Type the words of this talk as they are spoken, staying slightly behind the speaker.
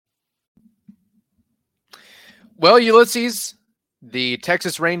Well, Ulysses, the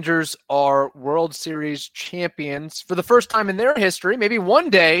Texas Rangers are World Series champions for the first time in their history. Maybe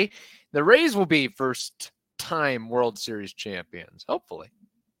one day the Rays will be first-time World Series champions, hopefully.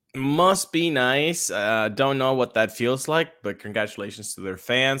 Must be nice. Don't know what that feels like, but congratulations to their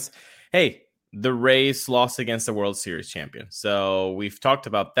fans. Hey, the Rays lost against the World Series champion. So we've talked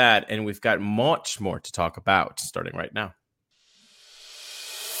about that, and we've got much more to talk about starting right now.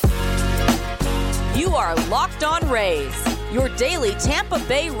 You are Locked On Rays, your daily Tampa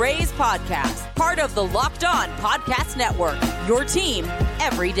Bay Rays podcast, part of the Locked On Podcast Network, your team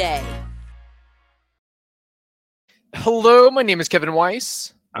every day. Hello, my name is Kevin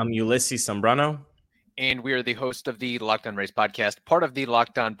Weiss. I'm Ulysses Zambrano. And we are the host of the Locked On Rays podcast, part of the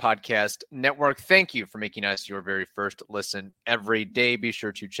Locked On Podcast Network. Thank you for making us your very first listen every day. Be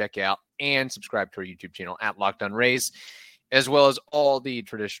sure to check out and subscribe to our YouTube channel at Locked On Rays, as well as all the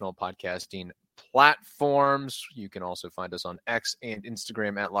traditional podcasting platforms. You can also find us on X and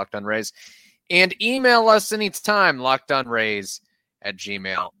Instagram at Locked On Rays, and email us anytime,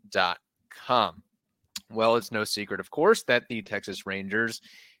 lockedonrays@gmail.com. Well, it's no secret, of course, that the Texas Rangers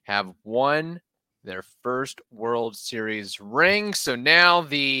have won their first World Series ring. So now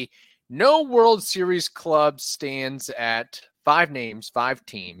the no World Series club stands at 5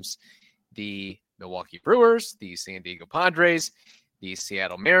 teams: the Milwaukee Brewers, the San Diego Padres, the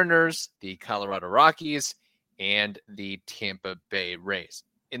Seattle Mariners, the Colorado Rockies, and the Tampa Bay Rays.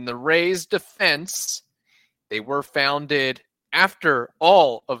 In the Rays' defense, they were founded after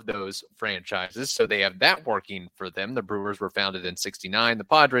all of those franchises, so they have that working for them. The Brewers were founded in 1969, the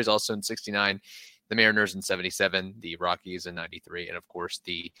Padres also in 1969, the Mariners in 1977, the Rockies in 1993, and of course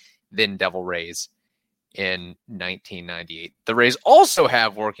the then Devil Rays in 1998. The Rays also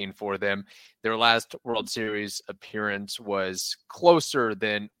have working for them, their last World Series appearance was closer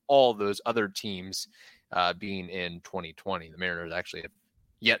than all those other teams being in 2020. The Mariners actually have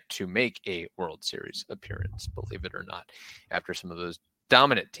yet to make a World Series appearance, believe it or not, after some of those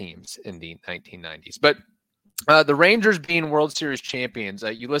dominant teams in the 1990s. But the Rangers being World Series champions,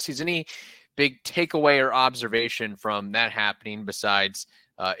 Ulysses, any big takeaway or observation from that happening besides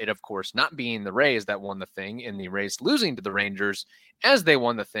it, of course, not being the Rays that won the thing and the Rays losing to the Rangers as they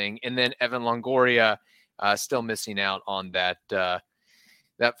won the thing, and then Evan Longoria still missing out on that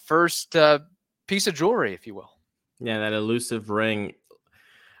first piece of jewelry, if you will. Yeah, that elusive ring.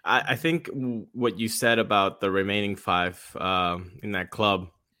 I think what you said about the remaining 5 in that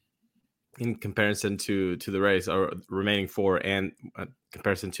club in comparison to the Rays, or remaining 4 and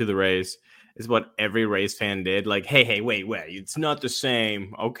comparison to the Rays, is what every Rays fan did. Like, hey, wait, it's not the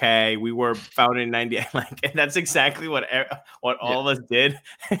same. Okay, we were founded in 98. Like, that's exactly what all of us did.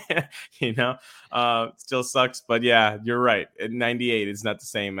 Still sucks, but yeah, you're right. In 98, it's not the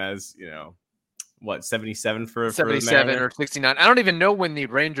same as, 77 for 77 or 69. I don't even know when the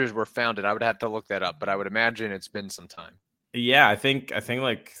Rangers were founded. I would have to look that up, but I would imagine it's been some time. Yeah, I think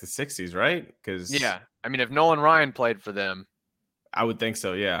like the 60s, right? Because I mean, if Nolan Ryan played for them, I would think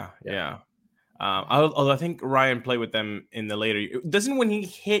so. Yeah. Although I think Ryan played with them in the later. Doesn't when he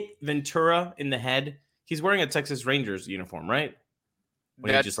hit Ventura in the head, he's wearing a Texas Rangers uniform, right?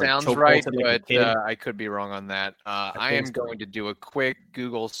 When that sounds right, but I could be wrong on that. I am going to do a quick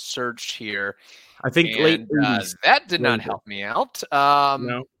Google search here. I think late 80s. That did not help me out.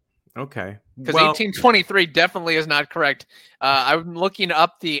 No. Okay. Because 1823 definitely is not correct. I'm looking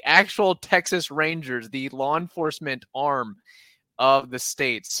up the actual Texas Rangers, the law enforcement arm of the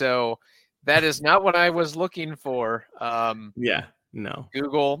state. So that is not what I was looking for. No.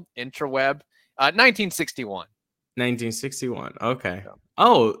 Google, interweb, 1961. 1961. Okay.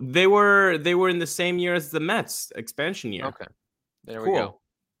 Oh, they were in the same year as the Mets expansion year. Okay. There we go.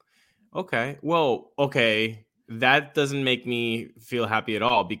 Okay. Well, okay. That doesn't make me feel happy at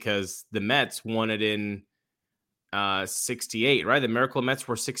all because the Mets won it in 68, right? The Miracle Mets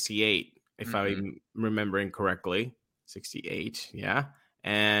were 68, if I'm remembering correctly. 68, yeah.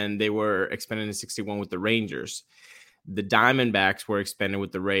 And they were expanded in 61 with the Rangers. The Diamondbacks were expanded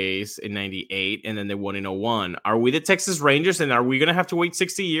with the Rays in 98, and then they won in 01. Are we the Texas Rangers, and are we going to have to wait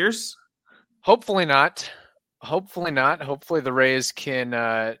 60 years? Hopefully not. Hopefully the Rays can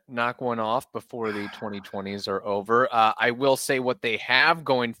knock one off before the 2020s are over. I will say what they have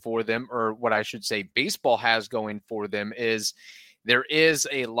going for them, or what I should say baseball has going for them, is there is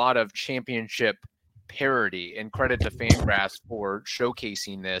a lot of championship parity, and credit to Fangraphs for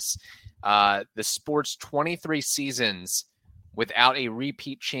showcasing this. The sport's 23 seasons without a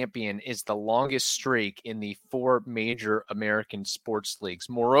repeat champion is the longest streak in the 4 major American sports leagues.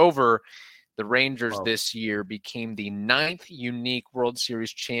 Moreover, the Rangers this year became the 9th unique World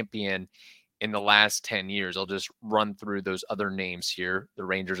Series champion in the last 10 years. I'll just run through those other names here. The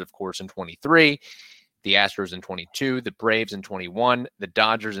Rangers, of course, in 23, the Astros in 22, the Braves in 21, the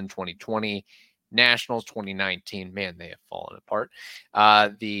Dodgers in 2020, Nationals 2019. Man, they have fallen apart.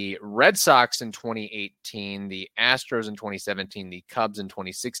 The Red Sox in 2018, the Astros in 2017, the Cubs in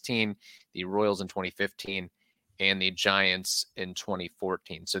 2016, the Royals in 2015, and the Giants in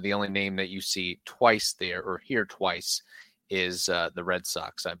 2014. So the only name that you see twice there or hear twice is the Red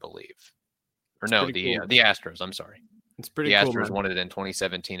Sox, I believe. Or no, the Astros. I'm sorry. It's pretty cool. The Astros won it in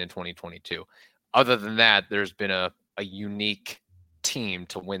 2017 and 2022. Other than that, there's been a unique team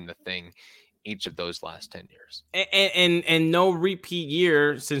to win the thing each of those last 10 years. And no repeat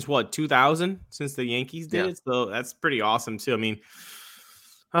year since 2000, since the Yankees did it. So that's pretty awesome too. I mean,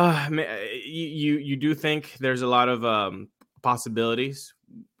 you do think there's a lot of possibilities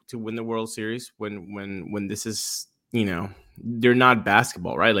to win the World Series when this is, they're not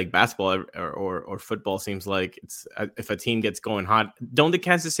basketball, right? Like basketball or football seems like it's if a team gets going hot. Don't the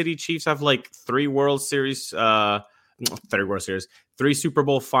Kansas City Chiefs have like 3 Super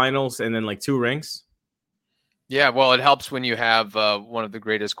Bowl finals and then like 2 rings? Yeah, well, it helps when you have one of the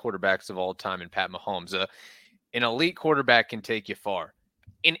greatest quarterbacks of all time in Pat Mahomes. An elite quarterback can take you far.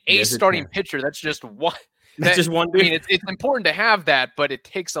 An ace starting pitcher, that's just one. That's just one dude. I mean, it's important to have that, but it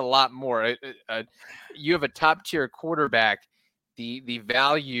takes a lot more. You have a top-tier quarterback, the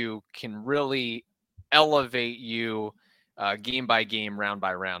value can really elevate you game by game, round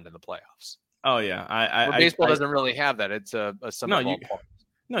by round in the playoffs. Oh, yeah. Baseball doesn't really have that. It's a sum of all parts.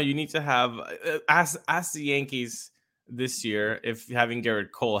 No, you need to have ask the Yankees this year if having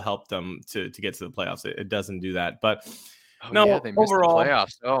Garrett Cole helped them to get to the playoffs. It doesn't do that. But they missed the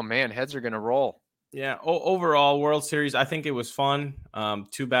playoffs. Oh, man, heads are going to roll. Yeah, overall World Series, I think it was fun.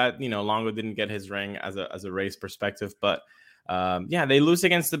 Too bad, Longo didn't get his ring as a race perspective. But, they lose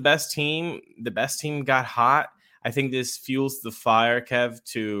against the best team. The best team got hot. I think this fuels the fire, Kev,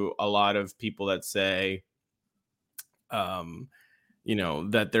 to a lot of people that say,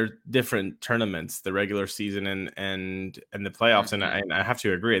 that they're different tournaments, the regular season and the playoffs. Mm-hmm. And I have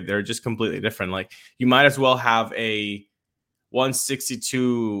to agree, they're just completely different. Like you might as well have a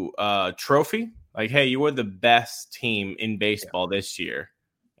 162 trophy. Like, hey, you were the best team in baseball this year,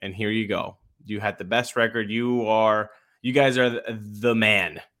 and here you go. You had the best record. You guys are the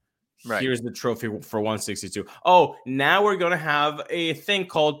man. Right. Here's the trophy for 162. Oh, now we're going to have a thing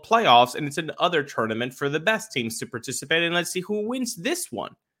called playoffs, and it's another tournament for the best teams to participate in. Let's see who wins this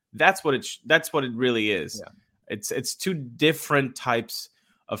one. That's what it really is. Yeah. It's 2 different types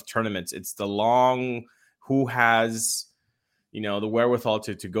of tournaments. It's the long who has the wherewithal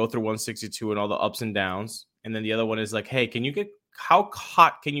to go through 162 and all the ups and downs. And then the other one is like, hey, how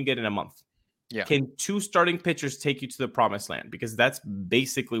hot can you get in a month? Yeah. Can 2 starting pitchers take you to the promised land? Because that's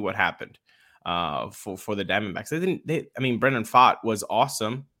basically what happened for the Diamondbacks. Brendan Pfaadt was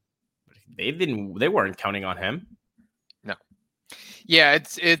awesome. But they weren't counting on him. No. Yeah,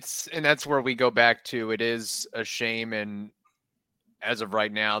 it's and that's where we go back to. It is a shame. And as of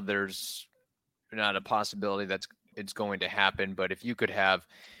right now, there's not a possibility it's going to happen. But if you could have,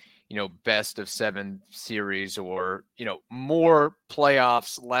 best of 7 series or, more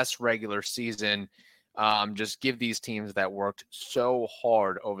playoffs, less regular season, just give these teams that worked so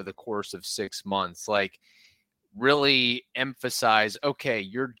hard over the course of 6 months, like really emphasize, okay,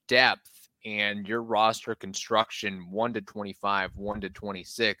 your depth and your roster construction 1 to 25, 1 to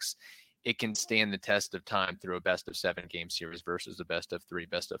 26, it can stand the test of time through a best of 7 game series versus a best of 3,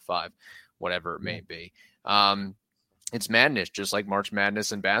 best of 5, whatever it may be. It's madness, just like March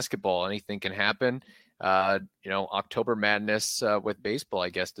Madness in basketball. Anything can happen. October Madness with baseball, I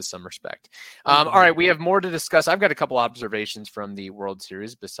guess, to some respect. All right, we have more to discuss. I've got a couple observations from the World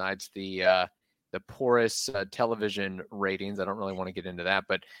Series besides the porous television ratings. I don't really want to get into that,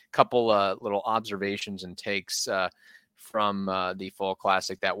 but a couple little observations and takes from the Fall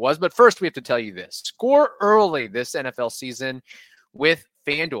Classic that was. But first, we have to tell you this. Score early this NFL season with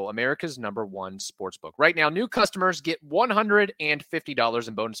FanDuel, America's #1 sportsbook. Right now, new customers get $150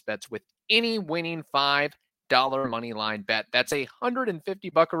 in bonus bets with any winning $5 money line bet. That's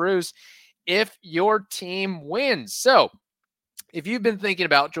 $150 buckaroos if your team wins. So if you've been thinking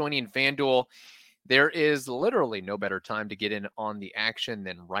about joining FanDuel, there is literally no better time to get in on the action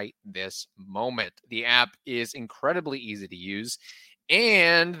than right this moment. The app is incredibly easy to use,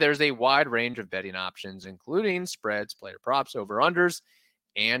 and there's a wide range of betting options, including spreads, player props, over-unders,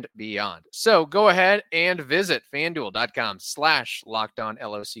 and beyond. So go ahead and visit FanDuel.com/LockedOn,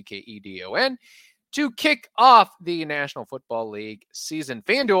 LOCKEDON, to kick off the National Football League season.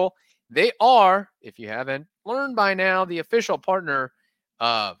 FanDuel, they are, if you haven't learned by now, the official partner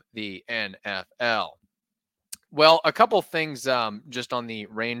of the NFL. Well, a couple things just on the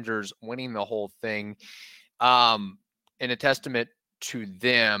Rangers winning the whole thing, and a testament to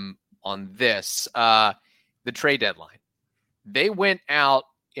them on this, the trade deadline. They went out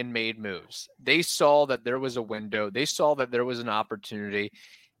and made moves. They saw that there was a window. They saw that there was an opportunity.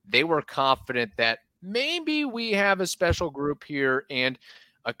 They were confident that maybe we have a special group here, and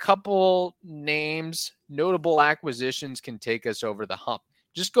a couple names, notable acquisitions can take us over the hump.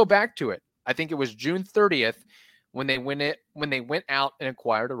 Just go back to it. I think it was June 30th when they went out and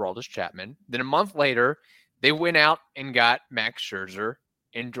acquired Aroldis Chapman. Then a month later, they went out and got Max Scherzer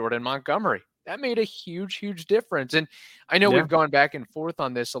and Jordan Montgomery. That made a huge, huge difference. And I know we've gone back and forth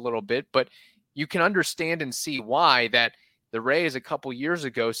on this a little bit, but you can understand and see why that the Rays a couple years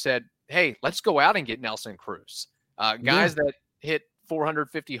ago said, hey, let's go out and get Nelson Cruz. Guys that hit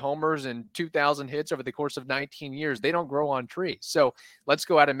 450 homers and 2,000 hits over the course of 19 years. They don't grow on trees. So let's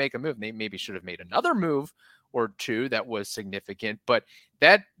go out and make a move. They maybe should have made another move or two that was significant, but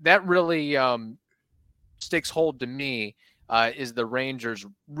that really sticks hold to me is the Rangers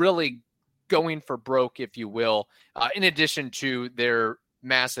really going for broke, if you will, in addition to their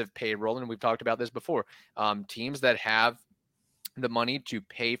massive payroll. And we've talked about this before. Teams that have the money to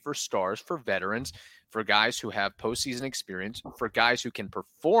pay for stars, for veterans, for guys who have postseason experience, for guys who can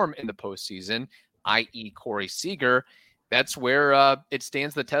perform in the postseason, i.e. Corey Seager. That's where it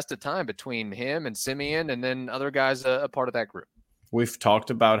stands the test of time between him and Simeon and then other guys a part of that group. We've talked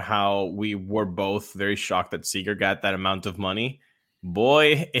about how we were both very shocked that Seager got that amount of money.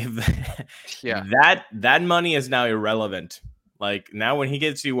 Boy, if that money is now irrelevant. Like now when he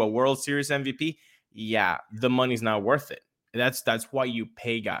gets you a World Series MVP, the money's not worth it. That's why you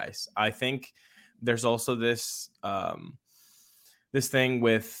pay guys. I think there's also this this thing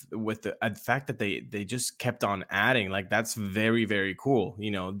with the fact that they just kept on adding. Like that's very, very cool.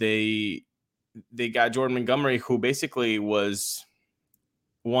 You know, they got Jordan Montgomery, who basically was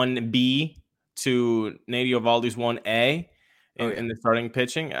 1B to Nate Eovaldi's 1A in the starting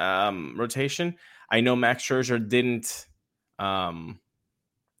pitching rotation. I know Max Scherzer didn't add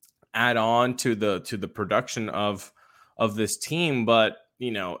on to the production of this team, but you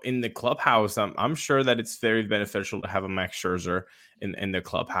know, in the clubhouse, I'm sure that it's very beneficial to have a Max Scherzer in the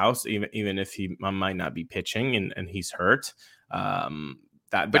clubhouse, even if he might not be pitching and he's hurt.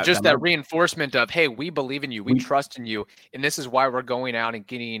 That reinforcement of, hey, we believe in you, we trust in you, and this is why we're going out and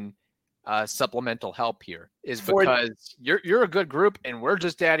getting supplemental help here is because you're a good group, and we're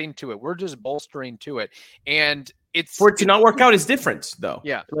just adding to it. We're just bolstering to it, and for it to not work out is different, though.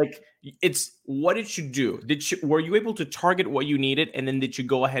 Yeah, like it's what did you do? Were you able to target what you needed, and then did you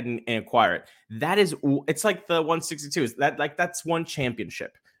go ahead and acquire it? It's like the 162. That's one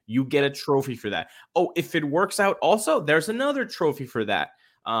championship. You get a trophy for that. Oh, if it works out, also there's another trophy for that.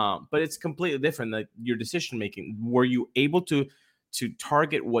 But it's completely different. Like your decision making. Were you able to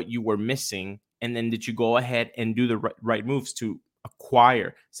target what you were missing, and then did you go ahead and do the right moves to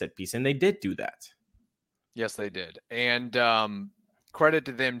acquire said piece? And they did do that. Yes, they did. And credit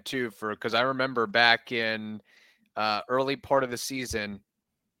to them, too, because I remember back in early part of the season,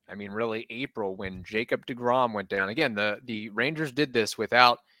 I mean, really April, when Jacob deGrom went down. Again, the Rangers did this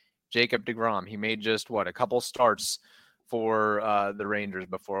without Jacob deGrom. He made just, a couple starts for the Rangers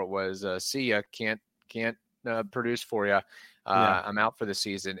before it was, see ya, can't produce for you. I'm out for the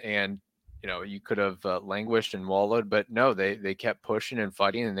season. And, you know, you could have languished and wallowed, but no, they kept pushing and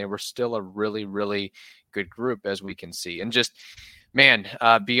fighting, and they were still a really, really good group, as we can see. And just, man,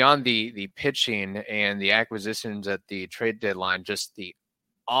 beyond the pitching and the acquisitions at the trade deadline, just the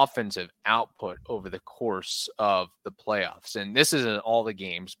offensive output over the course of the playoffs. And this isn't all the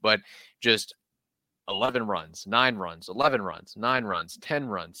games, but just 11 runs, 9 runs, 11 runs, 9 runs, 10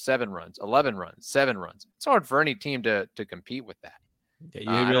 runs, 7 runs, 11 runs, 7 runs. It's hard for any team to compete with that.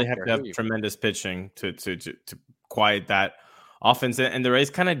 Yeah, you really have to have tremendous pitching to quiet that offense, and the Rays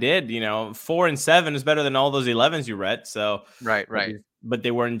kind of did. You know, 4 and 7 is better than all those 11s you read. So right. But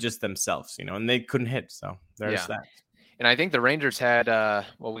they weren't just themselves, you know, and they couldn't hit. So there's that. And I think the Rangers had,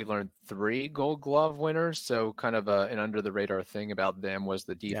 we learned 3 Gold Glove winners. So kind of an under the radar thing about them was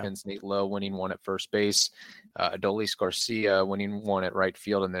the defense. Nate Lowe winning 1 at first base, Adolis Garcia winning 1 at right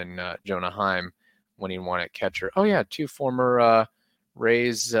field, and then Jonah Heim winning 1 at catcher. Oh yeah, 2 former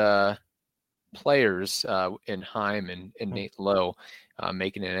Rays players in Heim and Nate Lowe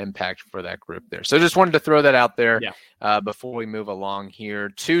making an impact for that group there. So just wanted to throw that out there before we move along here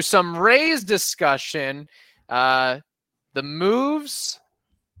to some Rays discussion. The moves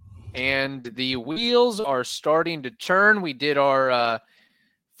and the wheels are starting to turn. We did our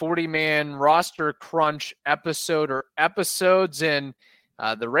 40-man roster crunch episodes, and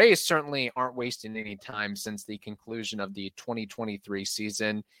The Rays certainly aren't wasting any time since the conclusion of the 2023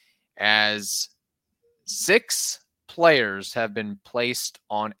 season, as 6 players have been placed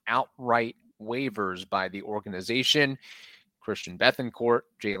on outright waivers by the organization. Christian Bethancourt,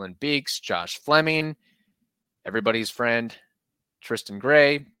 Jalen Beeks, Josh Fleming, everybody's friend, Tristan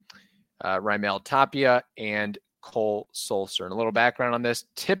Gray, Raimel Tapia, and Cole Sulser. And a little background on this.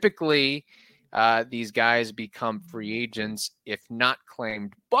 Typically, these guys become free agents if not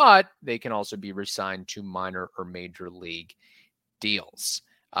claimed, but they can also be re-signed to minor or major league deals.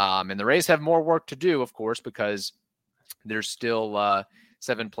 And the Rays have more work to do, of course, because there's still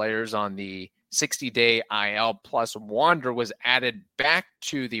 7 players on the 60-day IL, plus Wander was added back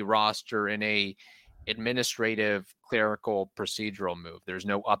to the roster in a administrative clerical procedural move. There's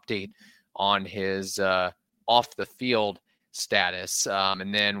no update on his off the field status.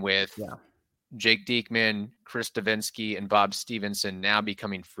 And then with Jake Diekman, Chris Davinsky, and Bob Stevenson now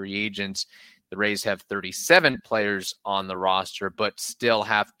becoming free agents, the Rays have 37 players on the roster, but still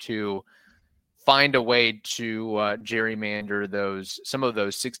have to find a way to gerrymander some of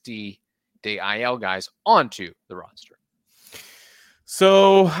those 60-day IL guys onto the roster.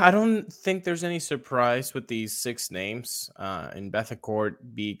 So I don't think there's any surprise with these 6 names in Bethancourt,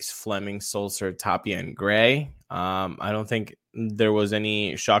 Beeks, Fleming, Sulser, Tapia, and Gray. I don't think there was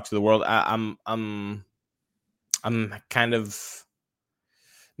any shock to the world. I'm kind of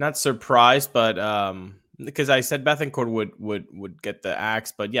not surprised, but because I said Bethancourt would get the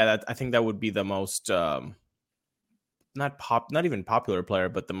axe, but yeah, I think that would be the most not even popular player,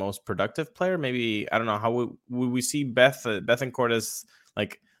 but the most productive player. Maybe, I don't know, how would we see Bethancourt as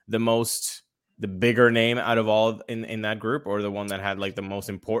like the bigger name out of all in that group, or the one that had like the most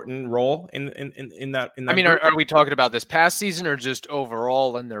important role in that I mean, are we talking about this past season or just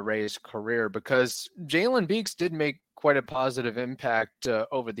overall in their Rays career? Because Jalen Beeks did make quite a positive impact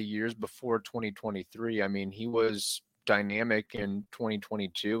over the years before 2023. I mean, he was dynamic in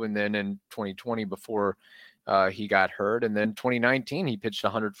 2022, and then in 2020 before he got hurt, and then 2019 he pitched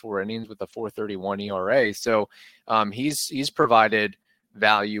 104 innings with a 4.31 ERA. So he's provided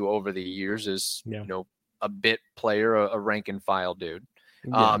value over the years as a bit player, a rank and file dude.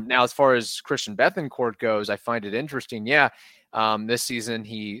 Now, as far as Christian Bethancourt goes, I find it interesting. This season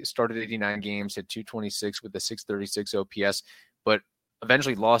he started 89 games, hit 226 with a 636 OPS, but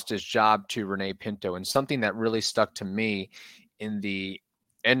eventually lost his job to Rene Pinto. And something that really stuck to me in the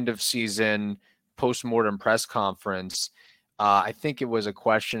end of season post-mortem press conference, I think it was a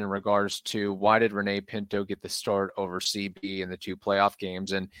question in regards to why did Rene Pinto get the start over CB in the 2 playoff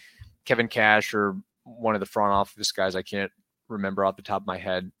games? And Kevin Cash, or one of the front office guys, I can't remember off the top of my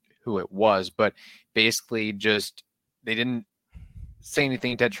head who it was, but basically just they didn't say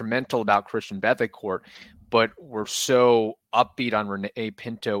anything detrimental about Christian Bethancourt, but were so upbeat on Rene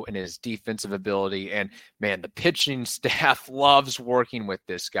Pinto and his defensive ability. And man, the pitching staff loves working with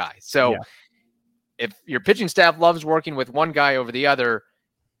this guy. So if your pitching staff loves working with one guy over the other,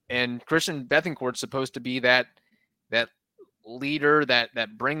 and Christian Bethancourt's supposed to be that leader,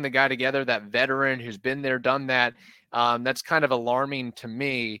 that bring the guy together, that veteran who's been there, done that, that's kind of alarming to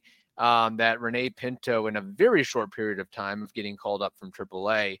me, that Rene Pinto, in a very short period of time of getting called up from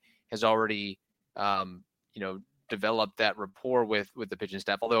AAA, has already developed that rapport with the pitching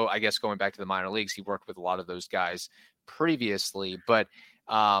staff. Although I guess going back to the minor leagues, he worked with a lot of those guys previously. But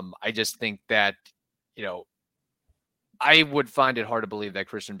I just think that, I would find it hard to believe that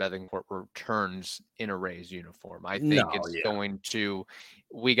Christian Bethancourt returns in a Rays uniform. I think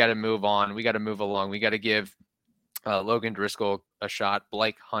we got to move on. We got to move along. We got to give Logan Driscoll a shot,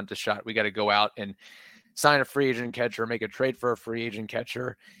 Blake Hunt a shot. We got to go out and sign a free agent catcher, make a trade for a free agent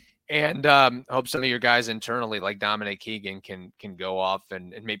catcher, and hope some of your guys internally, like Dominic Keegan, can go off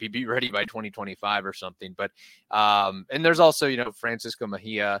and maybe be ready by 2025 or something. But and there's also, Francisco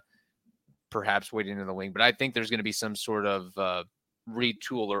Mejia perhaps waiting in the wing, but I think there's going to be some sort of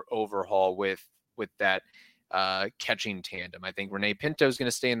retool or overhaul with that catching tandem. I think Rene Pinto is going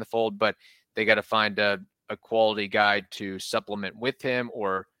to stay in the fold, but they got to find a quality guy to supplement with him,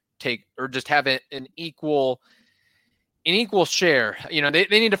 or just have an equal share. They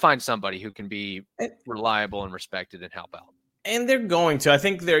need to find somebody who can be reliable and respected and help out. And they're going to. I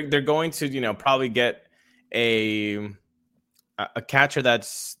think they're going to, probably get a catcher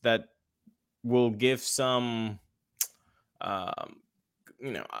that will give some, a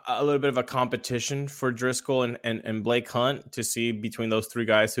little bit of a competition for Driscoll and Blake Hunt, to see between those 3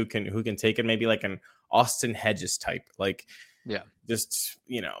 guys who can take it. Maybe like an Austin Hedges type, just,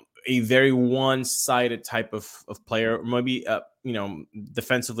 a very one-sided type of player. Maybe,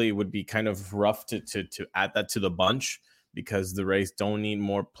 defensively it would be kind of rough to add that to the bunch. because the Rays don't need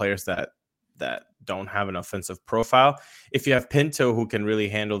more players that don't have an offensive profile. If you have Pinto, who can really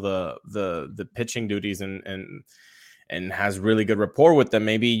handle the pitching duties and has really good rapport with them,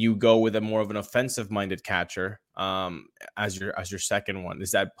 maybe you go with a more of an offensive minded catcher as your second one.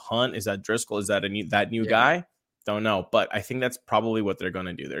 Is that Hunt? Is that Driscoll? Is that new guy? Don't know, but I think that's probably what they're going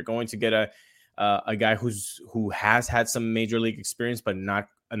to do. They're going to get a guy who has had some major league experience, but not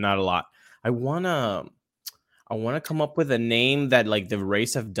a lot. I wanna come up with a name that like the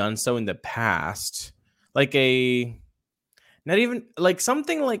Rays have done so in the past, like not even like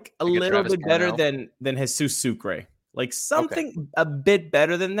something like a little bit better than Jesus Sucre, like something a bit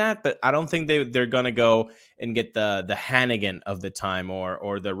better than that. But I don't think they're gonna go and get the Hannigan of the time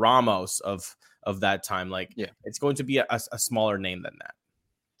or the Ramos of that time. Like it's going to be a smaller name than that.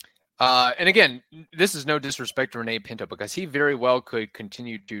 And again, this is no disrespect to Rene Pinto, because he very well could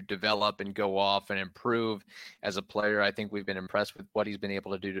continue to develop and go off and improve as a player. I think we've been impressed with what he's been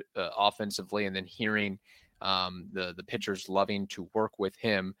able to do offensively, and then hearing the pitchers loving to work with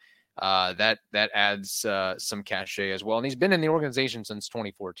him. That adds some cachet as well. And he's been in the organization since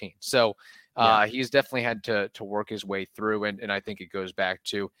 2014. So he's definitely had to work his way through. And I think it goes back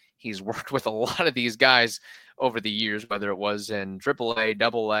to he's worked with a lot of these guys over the years, whether it was in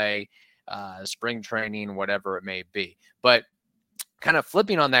AAA, AA, spring training, whatever it may be. But kind of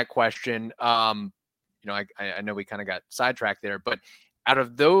flipping on that question, I know we kind of got sidetracked there, but out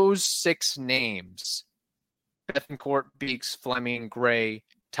of those 6 names, Bethancourt, Beeks, Fleming, Gray,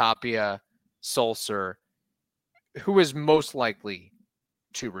 Tapia, Sulser, who is most likely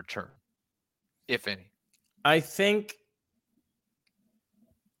to return, if any? I think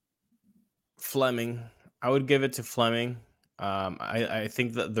Fleming. I would give it to Fleming. I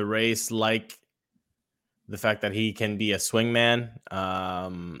think that the Rays like the fact that he can be a swingman.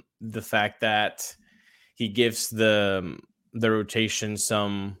 The fact that he gives the rotation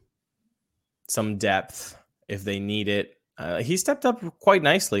some depth if they need it. He stepped up quite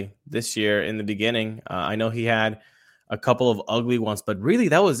nicely this year in the beginning. I know he had a couple of ugly ones, but really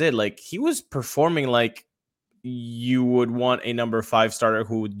that was it. Like he was performing like you would want a number 5 starter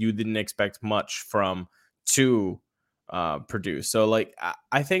who you didn't expect much from to produce. So like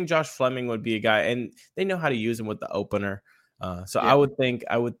I think Josh Fleming would be a guy, and they know how to use him with the opener. I would think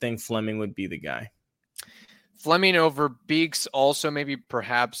Fleming would be the guy. Fleming over Beeks, also maybe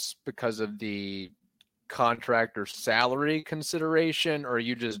perhaps because of the contract or salary consideration, or are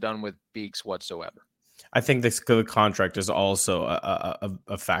you just done with Beeks whatsoever? I think the contract is also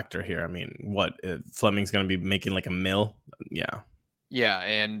a factor here. I mean, what Fleming's going to be making like $1 million? Yeah,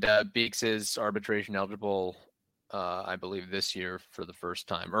 and Beeks is arbitration eligible, I believe, this year for the first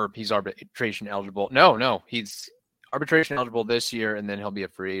time. Or he's arbitration eligible. No, he's arbitration eligible this year, and then he'll be a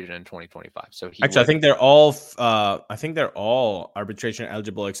free agent in 2025. So I think they're all. I think they're all arbitration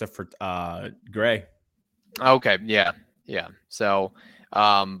eligible except for Gray. Okay, yeah. So,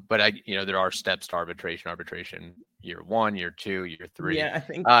 but there are steps to arbitration year 1, year 2, year 3. Yeah, I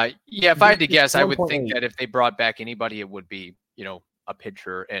think. If I had to guess, I would think that if they brought back anybody, it would be a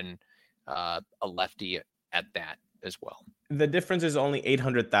pitcher and a lefty at that as well. The difference is only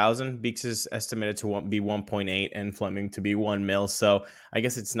 $800,000. Beeks is estimated to be 1.8 and Fleming to be 1 mil. So I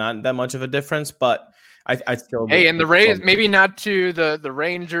guess it's not that much of a difference, but I still. Hey, and the Rays, maybe not to the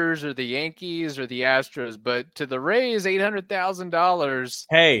Rangers or the Yankees or the Astros, but to the Rays, $800,000.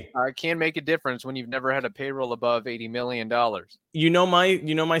 Hey, can make a difference when you've never had a payroll above $80 million. You know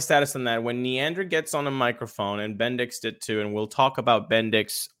my status on that. When Neander gets on a microphone, and Bendix did too, and we'll talk about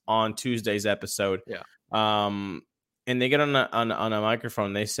Bendix on Tuesday's episode. Yeah. And they get on a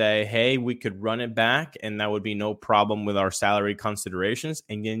microphone, they say, hey, we could run it back, and that would be no problem with our salary considerations.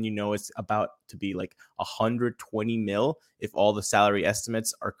 And then it's about to be like 120 mil if all the salary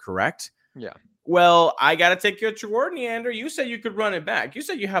estimates are correct. Yeah. Well, I got to take you at your word, Neander. You said you could run it back. You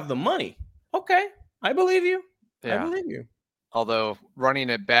said you have the money. Okay, I believe you. Yeah. I believe you. Although running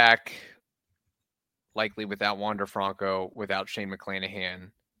it back, likely without Wander Franco, without Shane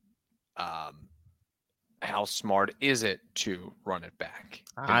McClanahan, how smart is it to run it back?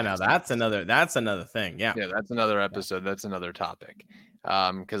 I know that's another thing. Yeah, that's another episode. That's another topic.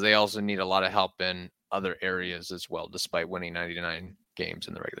 Because they also need a lot of help in other areas as well, despite winning 99 games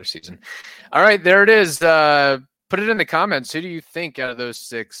in the regular season. All right, there it is. Put it in the comments. Who do you think out of those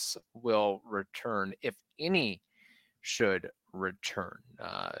 6 will return, if any should return?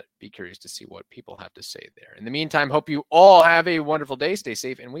 Be curious to see what people have to say there. In the meantime, hope you all have a wonderful day. Stay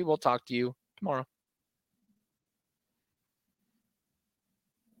safe, and we will talk to you tomorrow.